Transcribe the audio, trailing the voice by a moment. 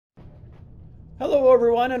Hello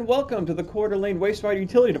everyone and welcome to the Coeur d'Alene Wastewater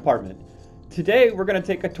Utility Department. Today we're going to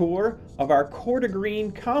take a tour of our Coeur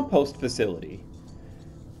d'Alene compost facility.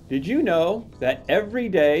 Did you know that every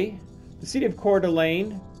day the city of Coeur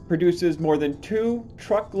d'Alene produces more than 2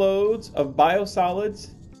 truckloads of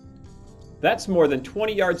biosolids? That's more than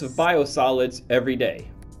 20 yards of biosolids every day.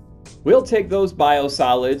 We'll take those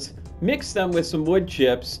biosolids, mix them with some wood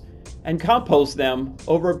chips, and compost them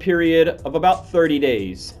over a period of about 30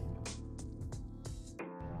 days.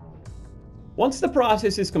 Once the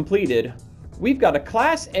process is completed, we've got a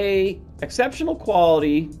Class A exceptional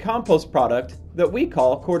quality compost product that we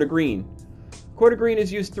call Coeur d'Alene. Coeur d'Alene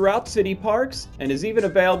is used throughout city parks and is even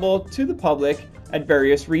available to the public at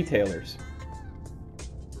various retailers.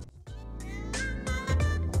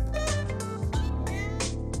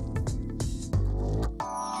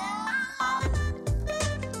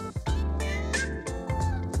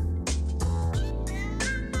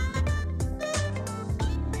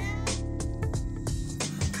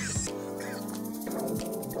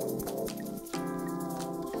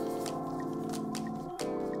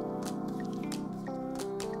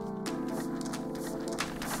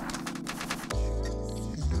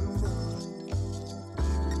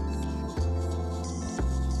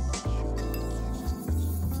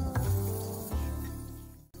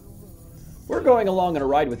 We're going along on a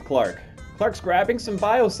ride with Clark. Clark's grabbing some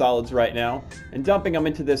biosolids right now and dumping them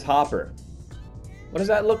into this hopper. What does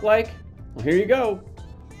that look like? Well, here you go.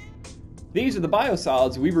 These are the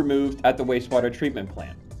biosolids we removed at the wastewater treatment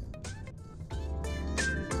plant.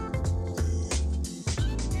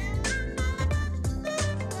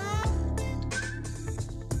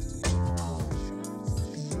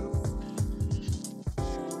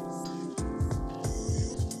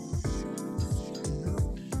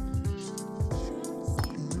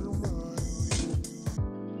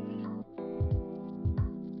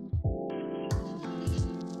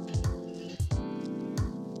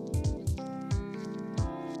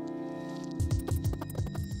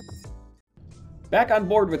 Back on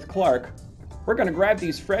board with Clark, we're going to grab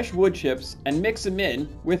these fresh wood chips and mix them in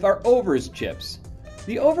with our overs chips.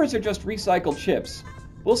 The overs are just recycled chips.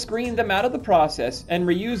 We'll screen them out of the process and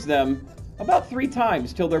reuse them about 3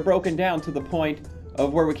 times till they're broken down to the point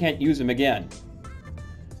of where we can't use them again.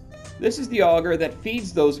 This is the auger that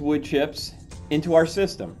feeds those wood chips into our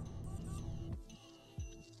system.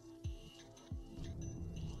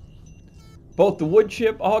 Both the wood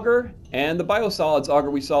chip auger and the biosolids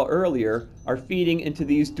auger we saw earlier are feeding into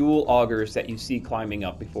these dual augers that you see climbing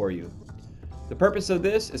up before you. The purpose of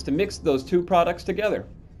this is to mix those 2 products together.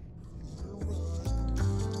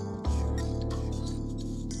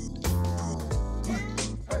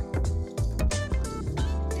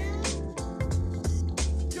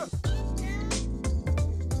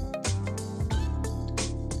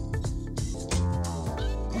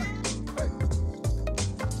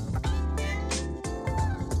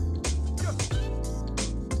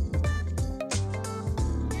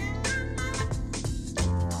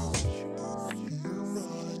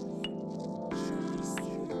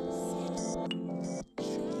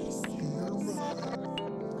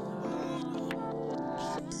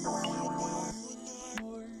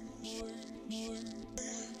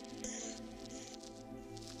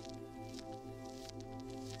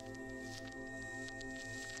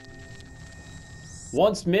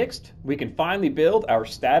 Once mixed, we can finally build our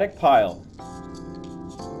static pile.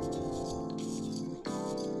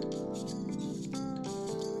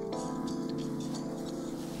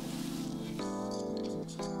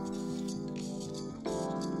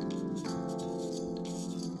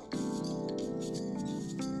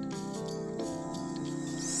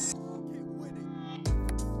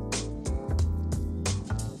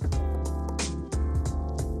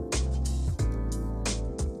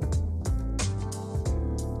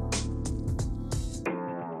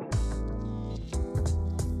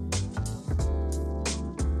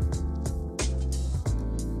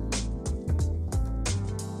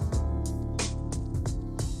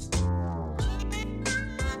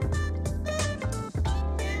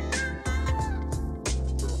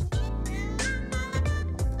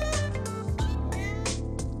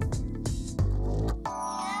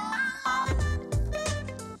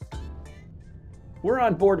 We're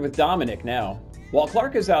on board with Dominic now. While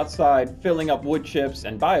Clark is outside filling up wood chips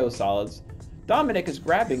and biosolids, Dominic is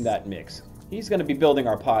grabbing that mix. He's going to be building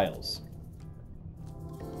our piles.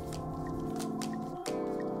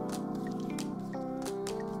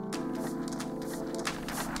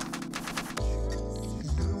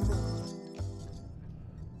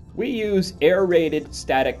 We use aerated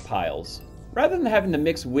static piles. Rather than having to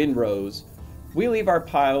mix windrows, we leave our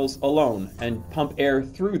piles alone and pump air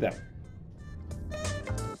through them.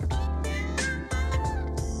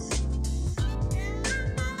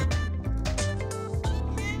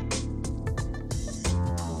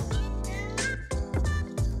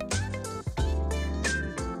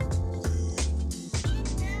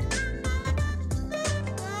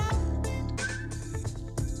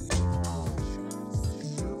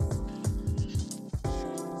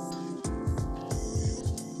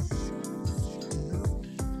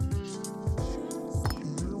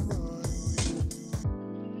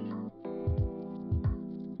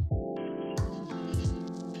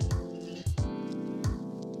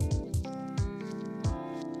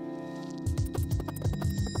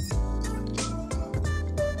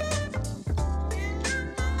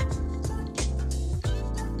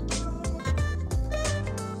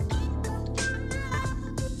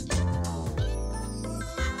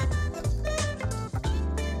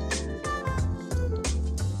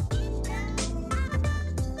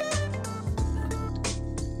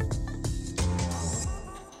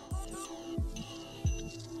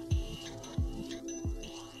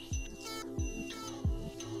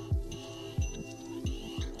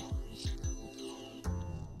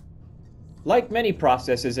 Like many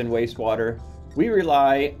processes in wastewater, we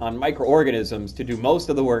rely on microorganisms to do most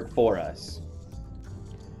of the work for us.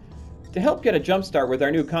 To help get a jump start with our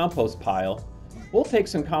new compost pile, we'll take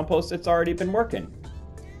some compost that's already been working.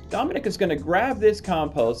 Dominic is going to grab this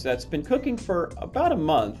compost that's been cooking for about a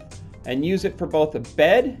month and use it for both a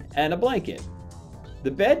bed and a blanket.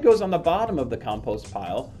 The bed goes on the bottom of the compost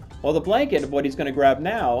pile, while the blanket of what he's going to grab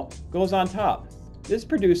now goes on top. This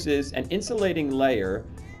produces an insulating layer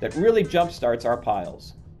that really jump-starts our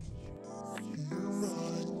piles.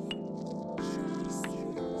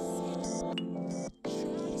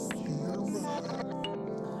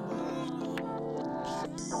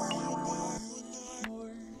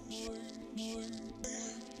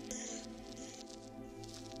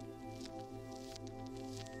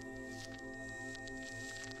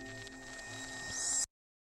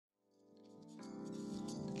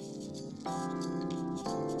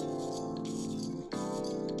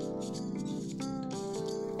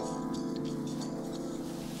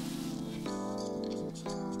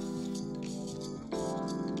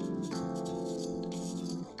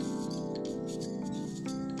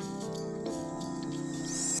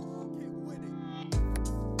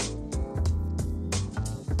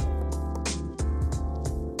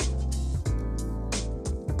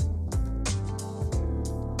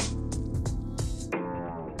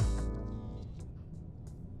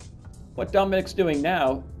 What Dominic's doing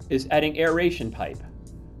now is adding aeration pipe.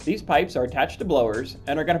 These pipes are attached to blowers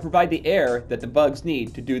and are going to provide the air that the bugs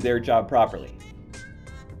need to do their job properly.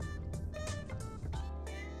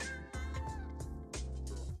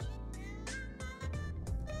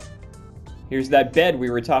 Here's that bed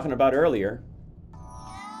we were talking about earlier.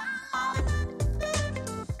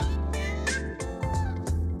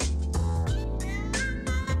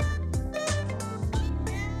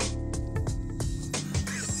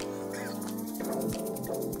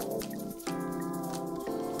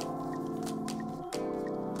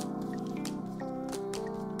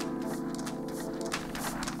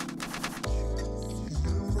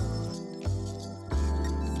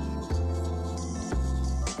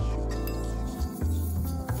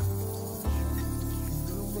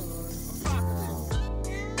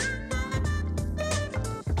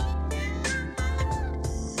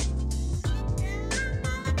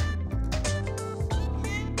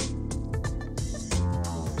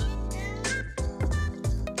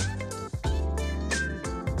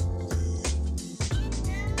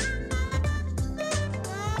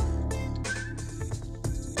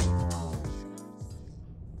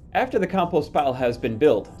 After the compost pile has been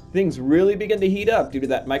built, things really begin to heat up due to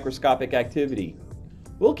that microscopic activity.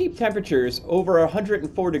 We'll keep temperatures over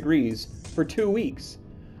 104 degrees for 2 weeks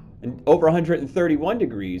and over 131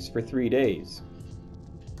 degrees for 3 days.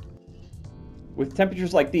 With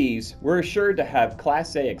temperatures like these, we're assured to have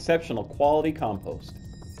Class A exceptional quality compost.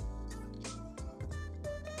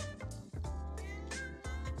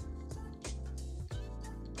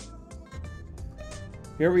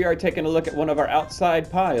 Here we are taking a look at one of our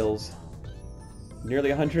outside piles, nearly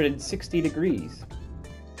 160 degrees.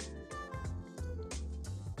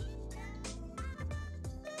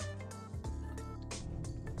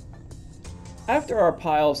 After our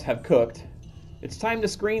piles have cooked, it's time to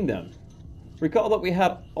screen them. Recall that we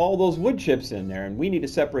had all those wood chips in there and we need to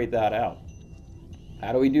separate that out.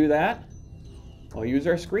 How do we do that? We'll use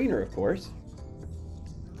our screener, of course.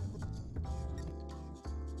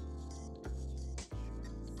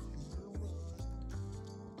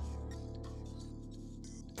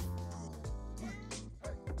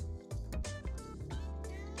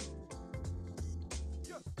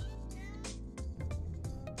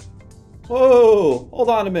 Whoa, hold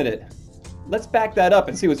on a minute. Let's back that up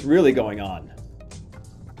and see what's really going on.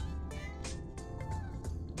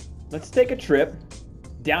 Let's take a trip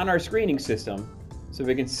down our screening system so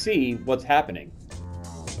we can see what's happening.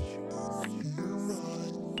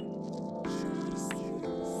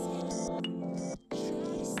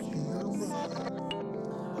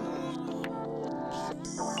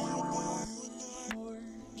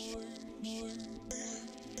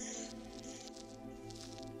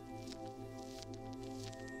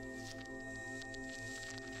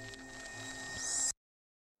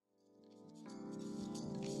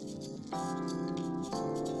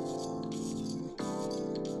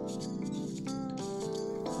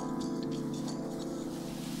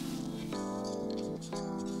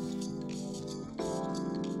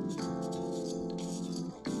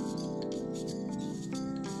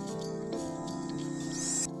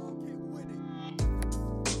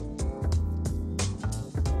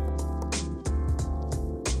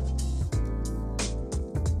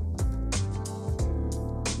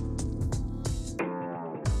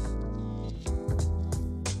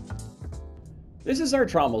 This is our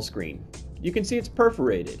trommel screen. You can see it's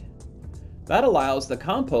perforated. That allows the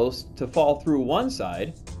compost to fall through one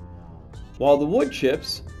side, while the wood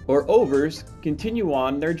chips or overs continue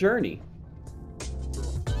on their journey.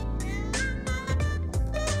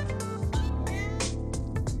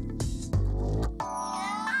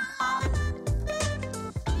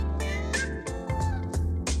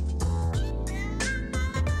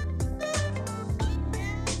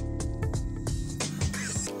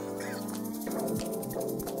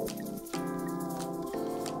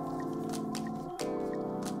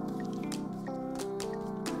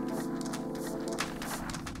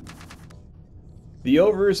 The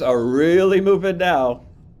overs are really moving now.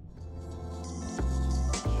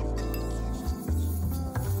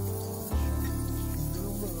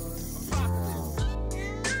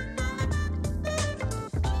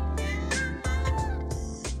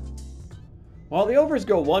 While the overs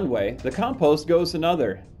go one way, the compost goes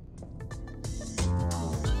another.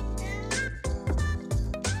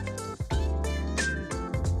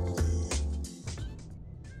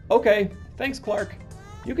 Okay, thanks Clark.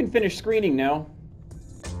 You can finish screening now.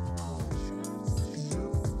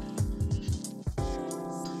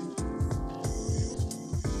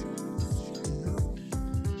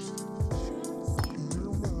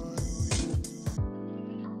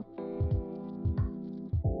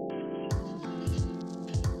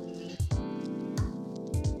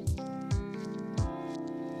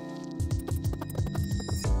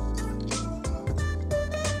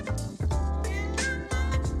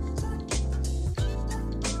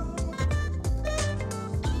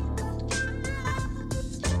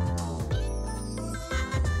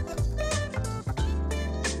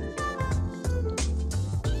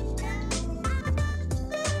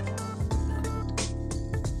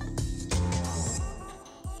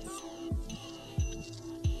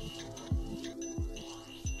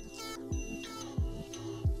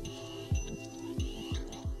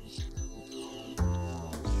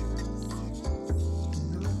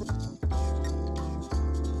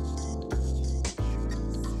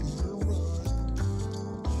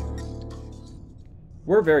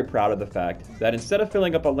 We're very proud of the fact that instead of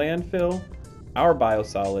filling up a landfill, our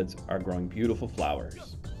biosolids are growing beautiful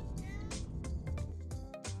flowers.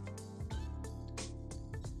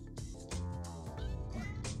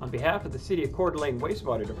 On behalf of the City of Coeur d'Alene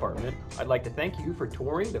Wastewater Department, I'd like to thank you for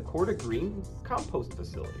touring the Coeur d'Alene Compost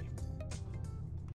Facility.